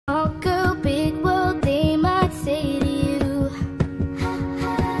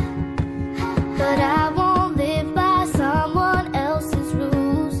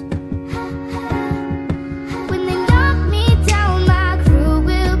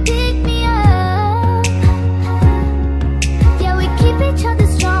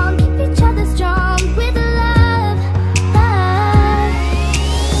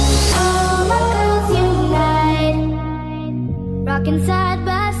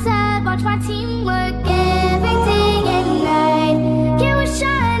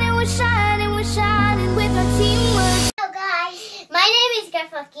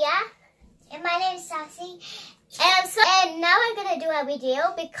Cassie. And now I'm gonna do a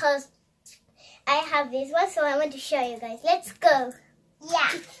video because I have this one, so I want to show you guys. Let's go.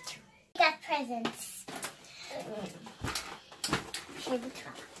 Yeah. We got presents.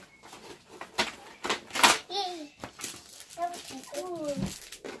 Yay. Ooh.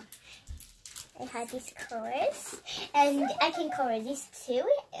 I have these colors, and I can color these too,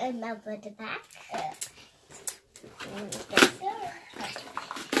 and I'll put the back.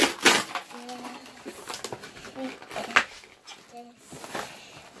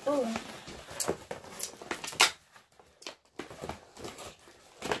 Ooh.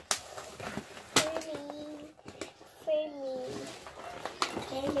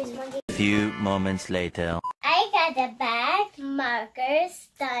 A few moments later. I got a bag, markers,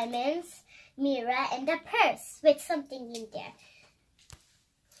 diamonds, mirror, and a purse with something in there.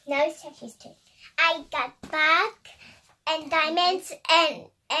 Now it's Chachi's turn. I got bag and diamonds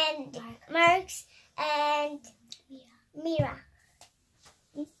and marks and mirror.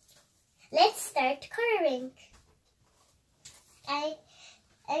 Let's start coloring. I'm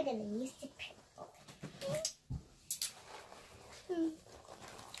gonna use the purple.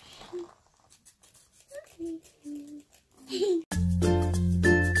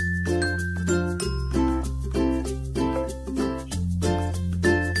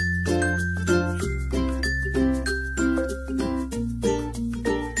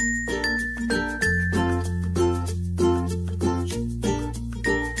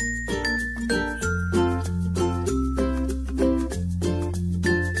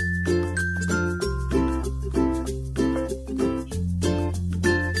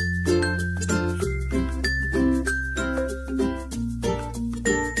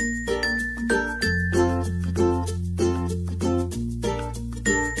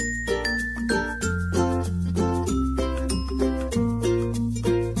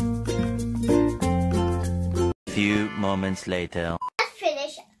 Few moments later. Not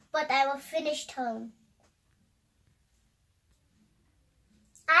finished, but I will finish home.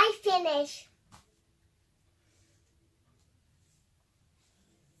 I finish.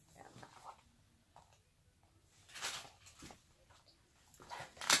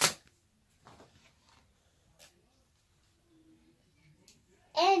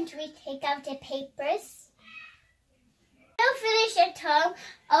 And we take out the papers. I'll finish at home.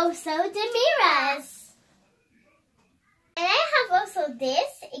 Also the mirrors. And I have also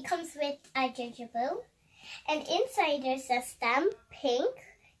this. It comes with a gingerbread. And inside there's a stamp. Pink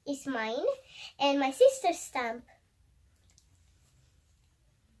is mine. And my sister's stamp.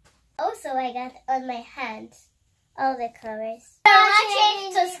 Also, I got on my hand all the colors. Watch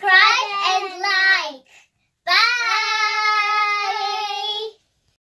it, subscribe, and like.